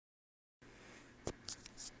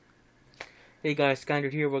Hey guys,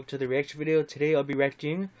 Skynet here. Welcome to the reaction video. Today I'll be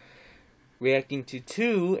reacting to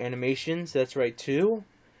two animations. That's right, two.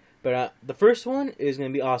 But the first one is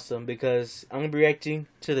gonna be awesome because I'm gonna be reacting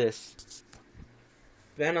to this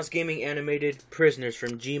Vanoss Gaming animated Prisoners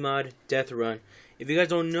from Gmod Death Run. If you guys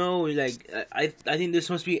don't know, like I think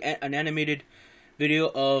this must be an animated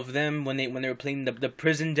video of them when they were playing the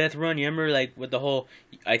prison death run. You remember, like, with the whole,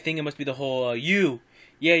 I think it must be the whole you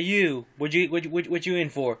what you in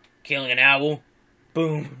for? Killing an owl.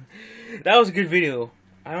 Boom. That was a good video.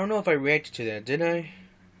 I don't know if I reacted to that, did I?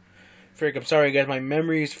 Frick, I'm sorry guys, my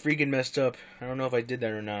memory is freaking messed up. I don't know if I did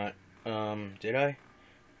that or not. Did I?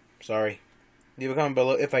 Sorry. Leave a comment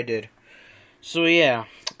below if I did. So yeah,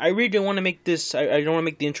 I really don't want to make this, I don't want to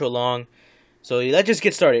make the intro long. So let's just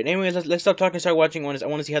get started. Anyways, let's stop talking and start watching. I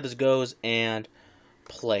want to see how this goes and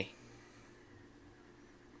play.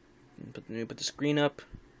 Let me put the screen up.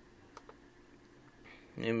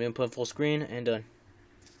 And put full screen and done.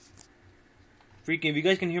 Freaking, if you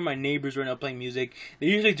guys can hear my neighbors right now playing music, they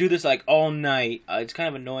usually do this like all night. It's kind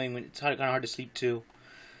of annoying when it's kind of hard to sleep too.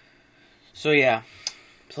 So yeah,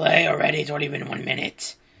 play already. It's only been 1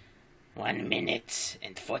 minute. 1 minute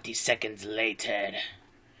and 40 seconds later.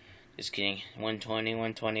 Just kidding. 120,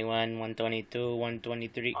 121, 122,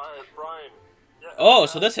 123. Brian. Yeah, Oh,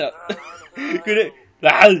 so that's how. Good.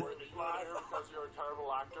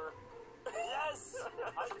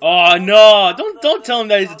 Oh no! Don't tell him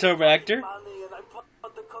that he's a terrible actor.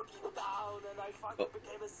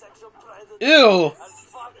 Ew.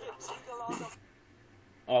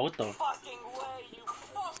 Oh, what the?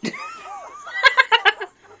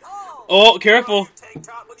 Oh, careful. The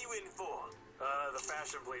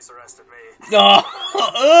fashion police arrested me.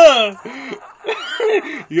 Oh,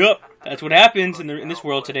 Yup, that's what happens in this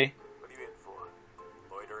world today. What are you in for?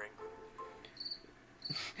 Loitering?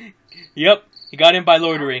 Yep, he got in by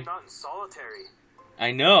loitering. Not in solitary.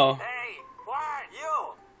 I know. Hey, what?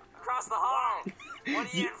 You! Across the hall!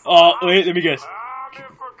 What are you in for? Oh, wait, let me guess. I'm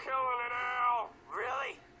in for killing an owl!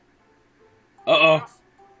 Really? Uh-oh.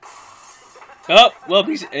 Oh, well, at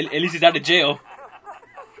least he's out of jail.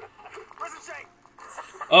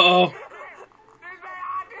 Uh-oh.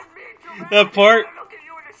 That part.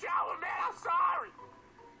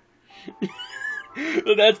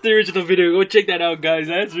 Well, that's the original video. Go check that out, guys.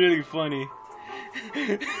 That's really funny.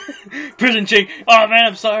 Prison chick. Oh man,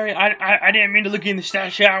 I'm sorry. I didn't mean to look you in the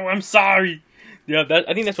shower. I'm sorry. Yeah,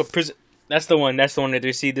 I think that's what prison. That's the one. That's the one that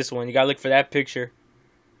they see. This one. You gotta look for that picture.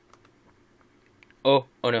 Oh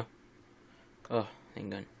no. Oh,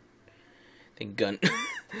 thank gun. Thank gun.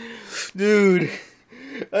 Dude,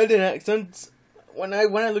 I didn't. When I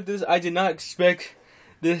looked at this, I did not expect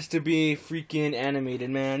this to be freaking animated,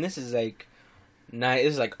 man. This is like nice.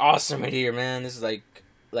 This is like awesome right here, man. This is like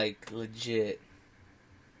legit.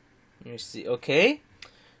 Let me see. Okay,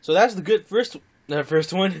 so that's the good first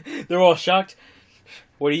one. They're all shocked.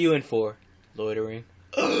 What are you in for? Loitering.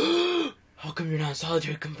 How come you're not in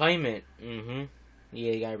solitary confinement?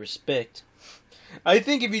 Yeah, you gotta respect. I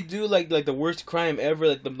think if you do like the worst crime ever,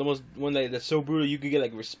 like the most one that's so brutal, you could get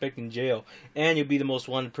like respect in jail, and you'll be the most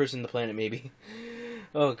wanted person on the planet, maybe.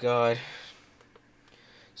 Oh God.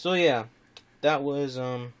 So yeah, that was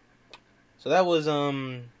the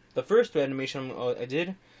first animation I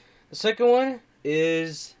did. The second one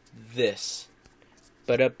is this.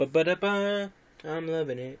 Ba-da-ba-ba-da-ba. I'm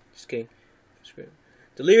loving it. Just kidding.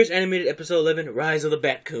 Delirious animated episode 11, Rise of the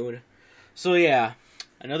Batcoon. So yeah,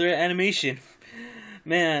 another animation.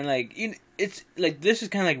 Man, like, it's like, this is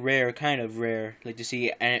kind of rare, like to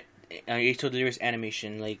see H2O Delirious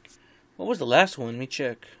animation. Like, what was the last one? Let me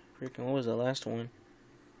check. Freaking, what was the last one?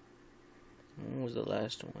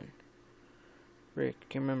 Rick,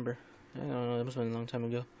 can't remember. I don't know. It must have been a long time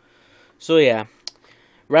ago. So yeah,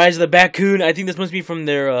 Rise of the Batcoon. I think this must be from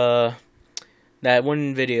their that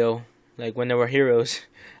one video, like when there were heroes.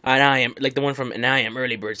 And I am like the one from And I Am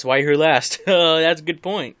Early Bird. So why you're here last? That's a good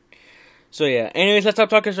point. So yeah. Anyways, let's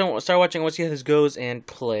stop talking. Start watching. I want to see how this goes and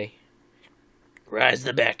play. Rise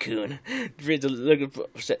of the Batcoon.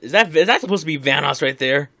 Is that supposed to be Vanoss right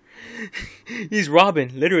there? He's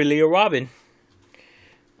Robin, literally a Robin.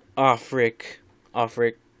 Oh frick.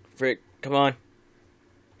 Come on.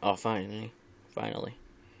 Oh, finally.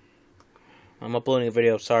 I'm uploading a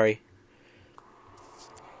video. Sorry.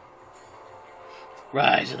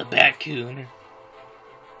 Rise of the Batcoon.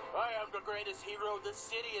 I am the greatest hero this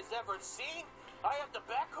city has ever seen. I am the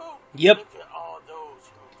Batcoon. Yep. Look at all those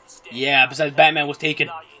who stand Yeah, besides Batman was taken.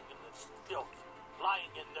 lying in the filth, lying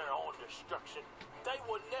in their own destruction. They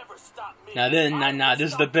will never stop me. Nah,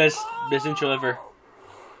 this is the best intro ever.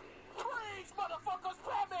 Please, motherfuckers,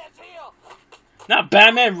 Batman's here. Not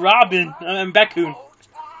Batman, Robin. I'm Batcoon.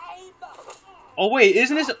 Oh wait,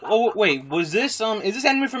 isn't this? Oh wait, was this is this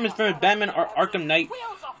anime from his Batman Arkham Knight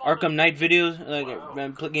videos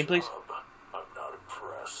gameplays? I'm not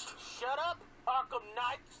impressed. Shut up, Arkham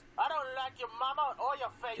Knights. I don't like your mama or your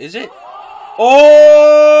face. Is it? Oh!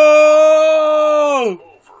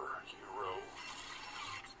 Over, hero.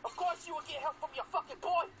 Of course you will get help from your fucking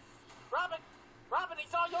boy. Robin,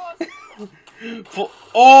 he's all yours.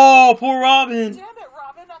 Oh, poor Robin. Damn it,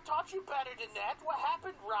 Robin. I taught you better than that. What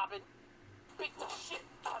happened, Robin? Beat the shit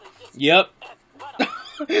out of this. Yep.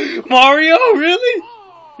 Mario, really?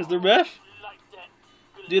 Is the ref? Like that.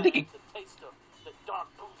 Dude, they can... The taste of the dark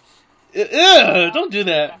boots. Ugh, don't do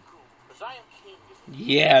that. Because I am king.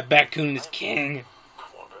 Yeah, Batcoon is king.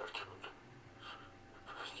 Come on, Batcoon.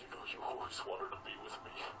 You know you always wanted to be with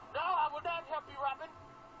me. No, I will not help you, Robin.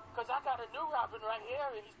 Because I got a new Robin right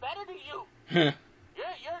here, and he's better than you.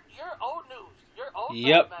 You're old news. You're old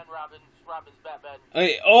Yep. Batman, Robin's Batman.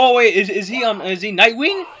 Wait, oh wait, is he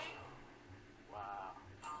Nightwing?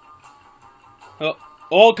 Wow.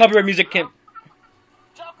 Oh, copyright music can't.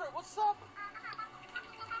 Joker, what's up?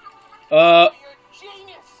 Uh, You're a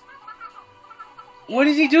genius. what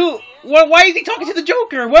does he do? Why is he talking to the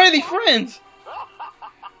Joker? Why are they friends?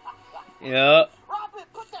 Yeah. Robin,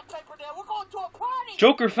 put that paper down. We're going to a party.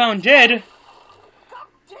 Joker found dead. God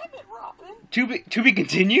damn it, Robin. To be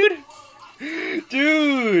continued?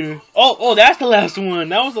 Dude. Oh, that's the last one.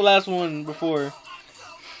 That was the last one before.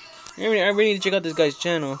 I really need to check out this guy's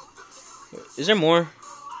channel. Is there more?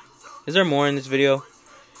 Is there more in this video?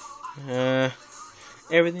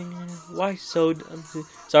 Everything. Why so...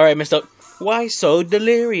 Sorry, I messed up. Why so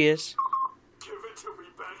delirious? Give it to me,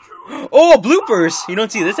 Batcoon. Oh, bloopers! You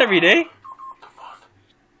don't see this every day?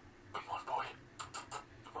 Come on, boy.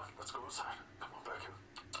 Come on, let's go inside. Come on,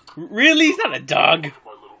 Batcoon. Really? He's not a dog.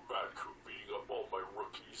 My little Batcoon beating up all my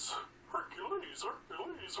rookies. Hercules.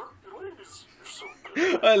 You're so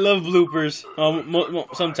good. I love bloopers.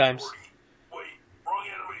 Sometimes. Wait, wrong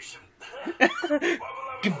animation.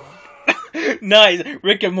 Nice,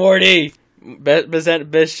 Rick and Morty,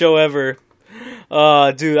 best show ever.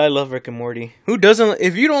 Dude, I love Rick and Morty. Who doesn't?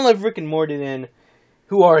 If you don't love Rick and Morty, then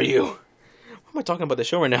who are you? Why am I talking about the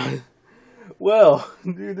show right now? Well,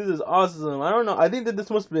 dude, this is awesome. I don't know. I think that this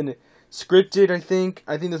must have been scripted. I think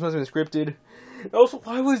this must have been scripted. Also,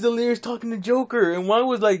 why was Delirious talking to Joker, and why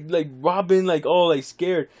was like Robin all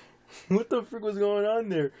scared? What the frick was going on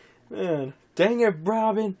there, man? Dang it,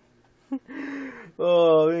 Robin.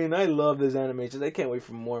 Oh man, I love this animation. I can't wait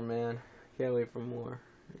for more, man. Can't wait for more.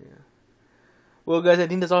 Yeah. Well, guys, I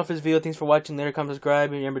think that's all for this video. Thanks for watching. Later, comment,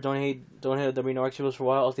 subscribe, and remember, don't hate the Reno Archivals for a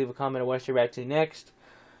while. I'll leave a comment on what I should react to next.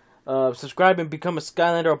 Subscribe and become a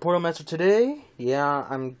Skylander or Portal Master today. Yeah,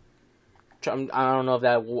 I don't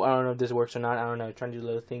know if this works or not. I don't know. I'm trying to do a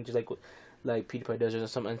little thing just like PewDiePie does, or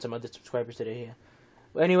some other subscribers today. Yeah.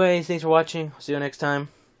 But anyways, thanks for watching. See you next time.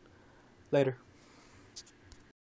 Later.